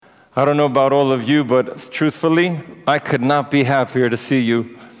I don't know about all of you, but truthfully, I could not be happier to see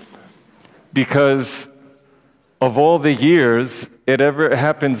you, because of all the years, it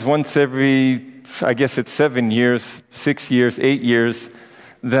happens once every, I guess it's 7 years, 6 years, 8 years,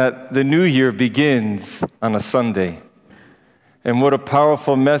 that the new year begins on a Sunday. And what a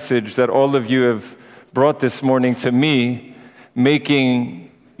powerful message that all of you have brought this morning to me,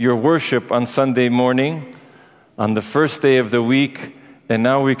 making your worship on Sunday morning, on the first day of the week, and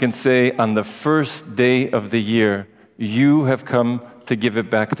now we can say on the first day of the year, you have come to give it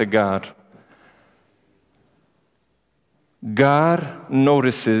back to God. God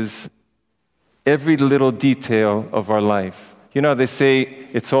notices every little detail of our life. You know, they say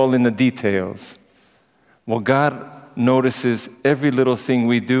it's all in the details. Well, God notices every little thing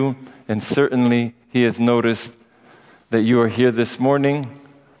we do, and certainly He has noticed that you are here this morning.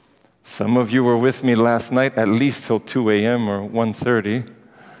 Some of you were with me last night, at least till 2 a.m. or 1:30,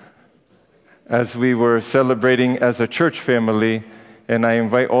 as we were celebrating as a church family, and I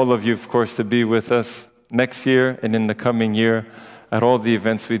invite all of you, of course, to be with us next year and in the coming year at all the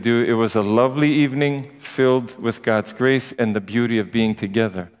events we do. It was a lovely evening filled with God's grace and the beauty of being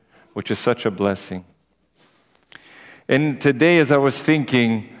together, which is such a blessing. And today, as I was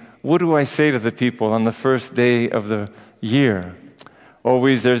thinking, what do I say to the people on the first day of the year?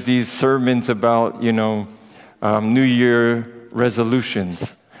 Always there's these sermons about, New Year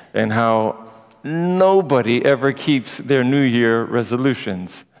resolutions and how nobody ever keeps their New Year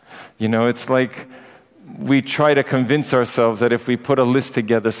resolutions. It's like we try to convince ourselves that if we put a list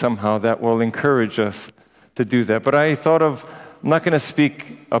together somehow, that will encourage us to do that. But I'm not going to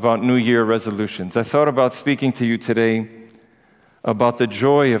speak about New Year resolutions. I thought about speaking to you today about the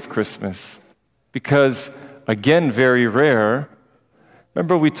joy of Christmas. Because, again, very rare.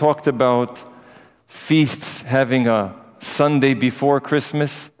 Remember we talked about feasts having a Sunday before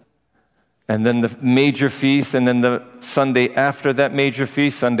Christmas, and then the major feast, and then the Sunday after that major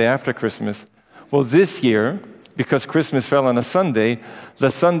feast, Sunday after Christmas. Well, this year, because Christmas fell on a Sunday,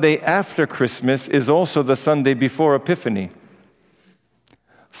 the Sunday after Christmas is also the Sunday before Epiphany.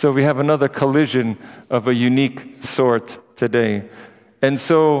 So we have another collision of a unique sort today. And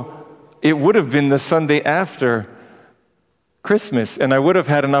so it would have been the Sunday after Christmas, and I would have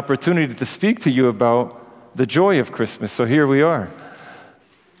had an opportunity to speak to you about the joy of Christmas. So here we are.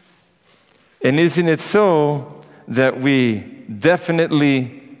 And isn't it so that we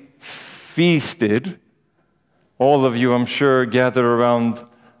definitely feasted, all of you, I'm sure, gathered around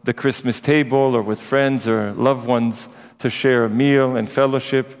the Christmas table or with friends or loved ones to share a meal and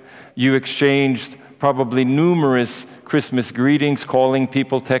fellowship. You exchanged probably numerous Christmas greetings, calling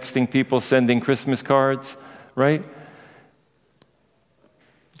people, texting people, sending Christmas cards, right?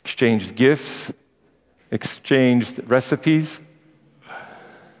 Exchanged gifts, exchanged recipes,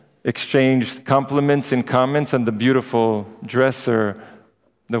 exchanged compliments and comments on the beautiful dress or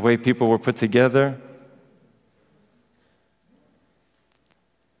the way people were put together.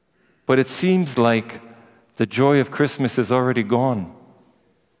 But it seems like the joy of Christmas is already gone.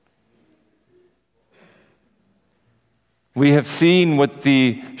 We have seen what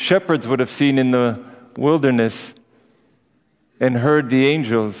the shepherds would have seen in the wilderness and heard the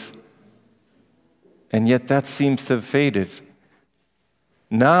angels, and yet that seems to have faded.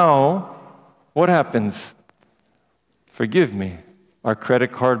 Now, what happens? Forgive me. Our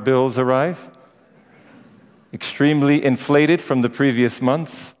credit card bills arrive, extremely inflated from the previous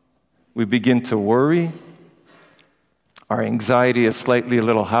months. We begin to worry. Our anxiety is slightly a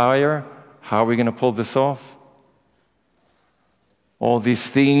little higher. How are we going to pull this off? All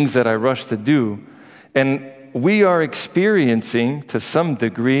these things that I rush to do. And we are experiencing, to some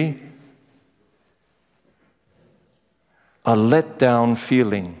degree, a letdown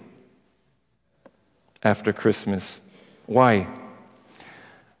feeling after Christmas. Why?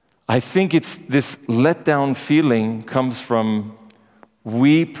 I think it's this letdown feeling comes from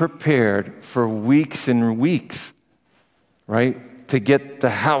we prepared for weeks and weeks, right? To get the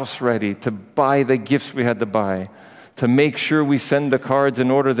house ready, to buy the gifts we had to buy, to make sure we send the cards and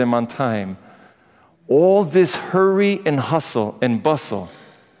order them on time. All this hurry and hustle and bustle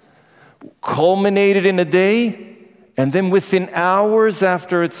culminated in a day, and then within hours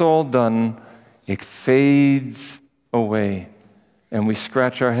after it's all done, it fades away. And we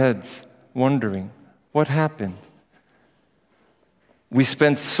scratch our heads, wondering, what happened? We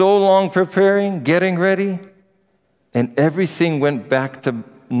spent so long preparing, getting ready, and everything went back to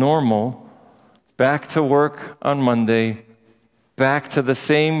normal, back to work on Monday, back to the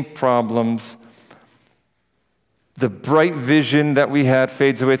same problems. The bright vision that we had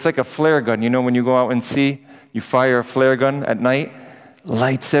fades away. It's like a flare gun. You know, when you go out and see, you fire a flare gun at night,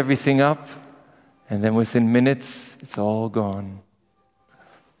 lights everything up, and then within minutes, it's all gone.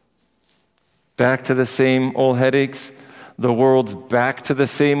 Back to the same old headaches. The world's back to the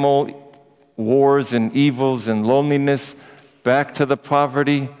same old wars and evils and loneliness, back to the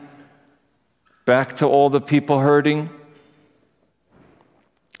poverty, back to all the people hurting.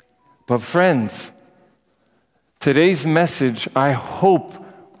 But friends, today's message, I hope,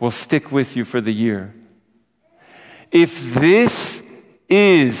 will stick with you for the year. If this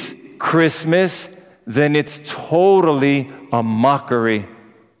is Christmas, then it's totally a mockery.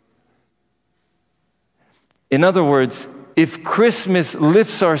 In other words, if Christmas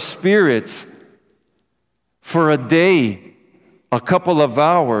lifts our spirits for a day, a couple of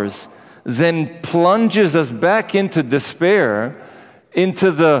hours, then plunges us back into despair,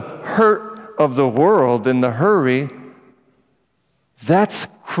 into the hurt of the world and the hurry, that's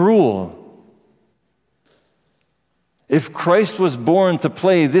cruel. If Christ was born to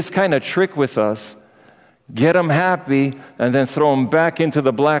play this kind of trick with us, get them happy and then throw them back into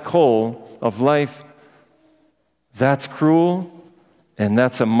the black hole of life, that's cruel, and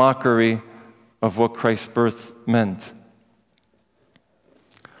that's a mockery of what Christ's birth meant.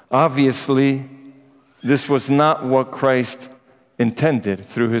 Obviously, this was not what Christ intended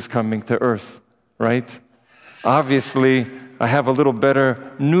through his coming to earth, right? Obviously, I have a little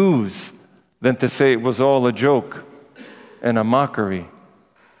better news than to say it was all a joke and a mockery.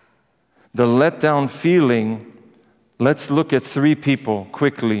 The letdown feeling, let's look at 3 people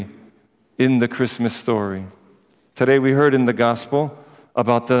quickly in the Christmas story. Today we heard in the gospel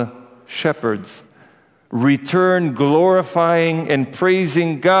about the shepherds return glorifying and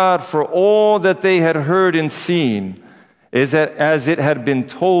praising God for all that they had heard and seen, as it had been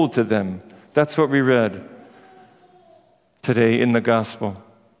told to them. That's what we read today in the gospel.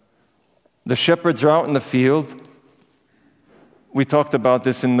 The shepherds are out in the field. We talked about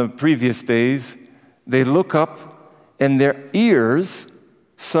this in the previous days. They look up and their ears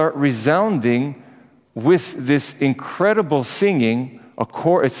start resounding with this incredible singing.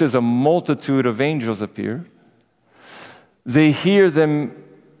 It says a multitude of angels appear. They hear them,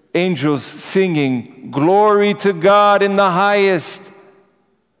 angels singing, "Glory to God in the highest,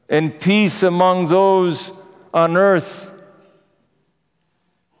 and peace among those on earth."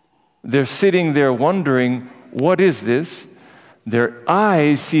 They're sitting there wondering, what is this? Their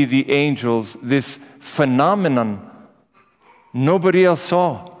eyes see the angels, this phenomenon nobody else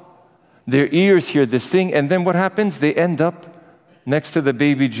saw. Their ears hear this thing, and then what happens? They end up next to the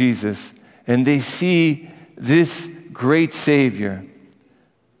baby Jesus, and they see this great Savior.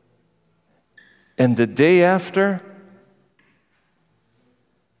 And the day after,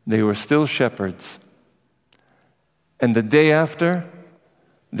 they were still shepherds. And the day after,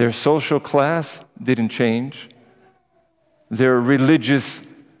 their social class didn't change. Their religious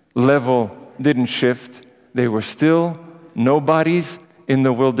level didn't shift. They were still nobodies in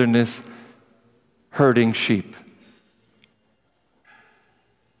the wilderness herding sheep.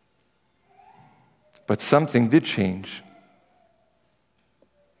 But something did change.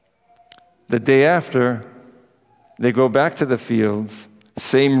 The day after, they go back to the fields,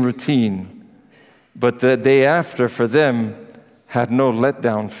 same routine. But the day after, for them, had no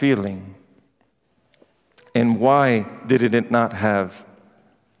letdown feeling. And why did it not have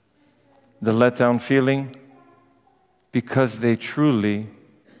the letdown feeling? Because they truly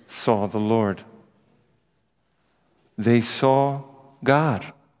saw the Lord. They saw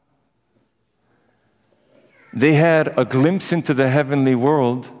God. They had a glimpse into the heavenly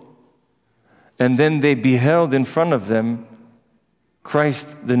world, and then they beheld in front of them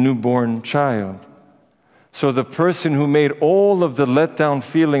Christ, the newborn child. So the person who made all of the letdown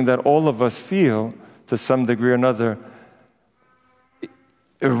feeling that all of us feel, to some degree or another,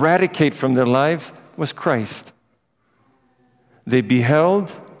 eradicate from their lives was Christ. They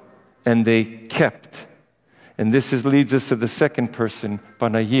beheld and they kept. And this leads us to the second person,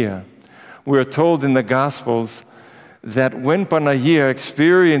 Panagia. We're told in the Gospels that when Panagia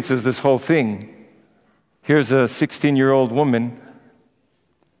experiences this whole thing, here's a 16-year-old woman,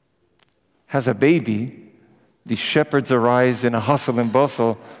 has a baby. These shepherds arise in a hustle and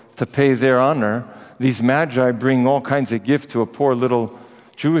bustle to pay their honor. These magi bring all kinds of gifts to a poor little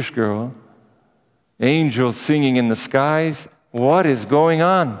Jewish girl. Angels singing in the skies. What is going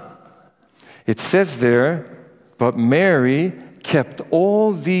on? It says there, but Mary kept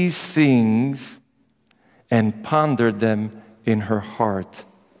all these things and pondered them in her heart.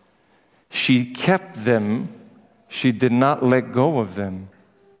 She kept them. She did not let go of them.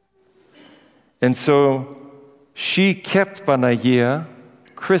 And so she kept Panagia,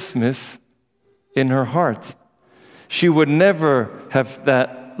 Christmas, in her heart. She would never have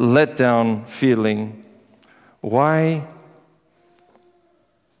that letdown feeling. Why?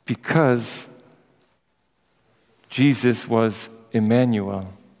 Because Jesus was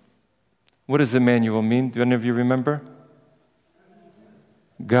Emmanuel. What does Emmanuel mean? Do any of you remember?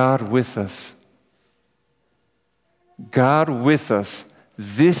 God with us. God with us.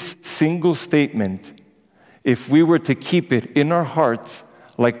 This single statement, if we were to keep it in our hearts,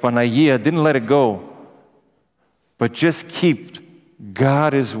 like Panagia, didn't let it go, but just keep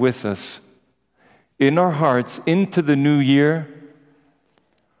God is with us in our hearts into the new year,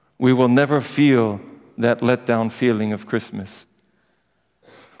 we will never feel that letdown feeling of Christmas.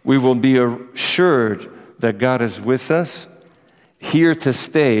 We will be assured that God is with us, here to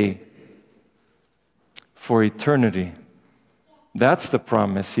stay for eternity. That's the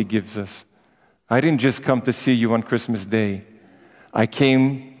promise He gives us. I didn't just come to see you on Christmas Day. I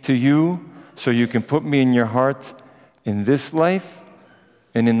came to you so you can put me in your heart in this life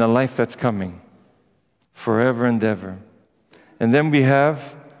and in the life that's coming, forever and ever. And then we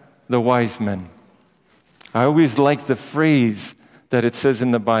have the wise men. I always like the phrase that it says in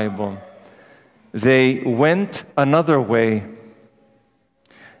the Bible. They went another way.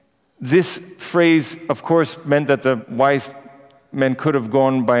 This phrase, of course, meant that the wise men could have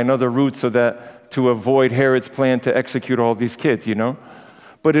gone by another route so that to avoid Herod's plan to execute all these kids, you know?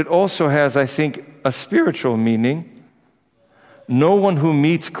 But it also has, I think, a spiritual meaning. No one who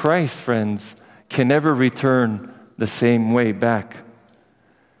meets Christ, friends, can ever return the same way back.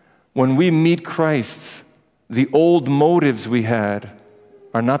 When we meet Christ, the old motives we had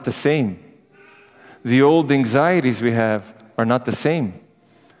are not the same. The old anxieties we have are not the same.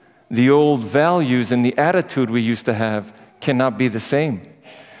 The old values and the attitude we used to have cannot be the same.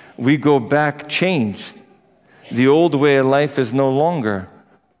 We go back changed. The old way of life is no longer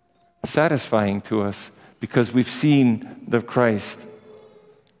satisfying to us because we've seen the Christ.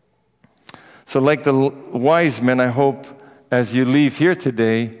 So like the wise men, I hope as you leave here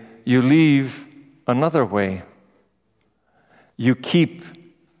today, you leave another way. You keep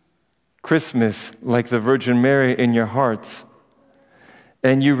Christmas like the Virgin Mary in your hearts.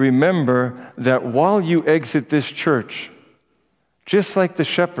 And you remember that while you exit this church, just like the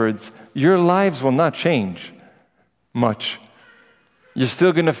shepherds, your lives will not change much. You're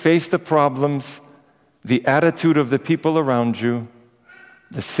still going to face the problems, the attitude of the people around you,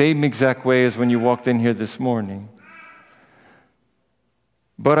 the same exact way as when you walked in here this morning.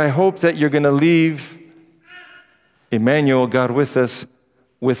 But I hope that you're going to leave Emmanuel, God with us,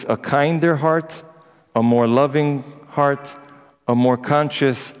 with a kinder heart, a more loving heart, a more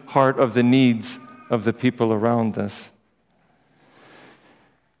conscious heart of the needs of the people around us.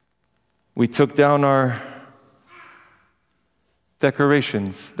 We took down our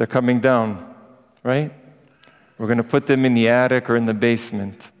decorations. They're coming down, right? We're going to put them in the attic or in the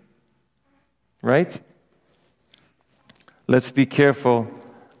basement, right? Let's be careful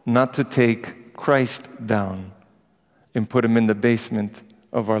not to take Christ down and put him in the basement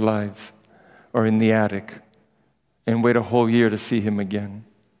of our lives or in the attic and wait a whole year to see him again.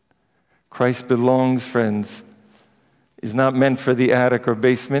 Christ belongs, friends. He's not meant for the attic or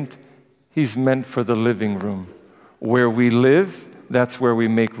basement. He's meant for the living room. Where we live, that's where we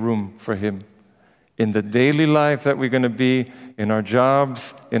make room for him. In the daily life that we're going to be, in our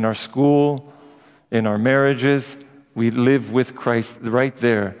jobs, in our school, in our marriages, we live with Christ right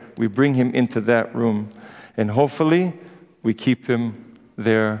there. We bring him into that room. And hopefully, we keep him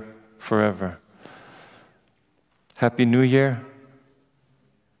there forever. Happy New Year.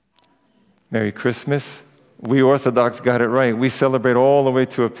 Merry Christmas. We Orthodox got it right. We celebrate all the way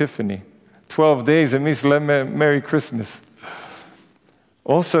to Epiphany. 12 days, it means Merry Christmas.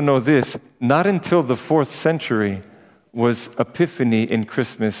 Also know this, not until the 4th century was Epiphany and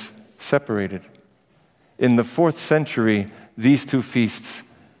Christmas separated. In the 4th century, these two feasts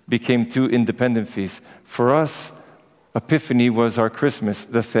became two independent feasts. For us, Epiphany was our Christmas,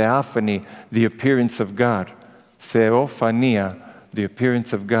 the theophany, the appearance of God. Theophania, the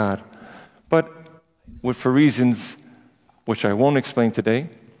appearance of God. But for reasons which I won't explain today,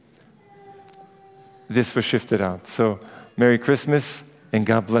 this was shifted out. So, Merry Christmas, and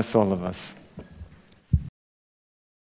God bless all of us.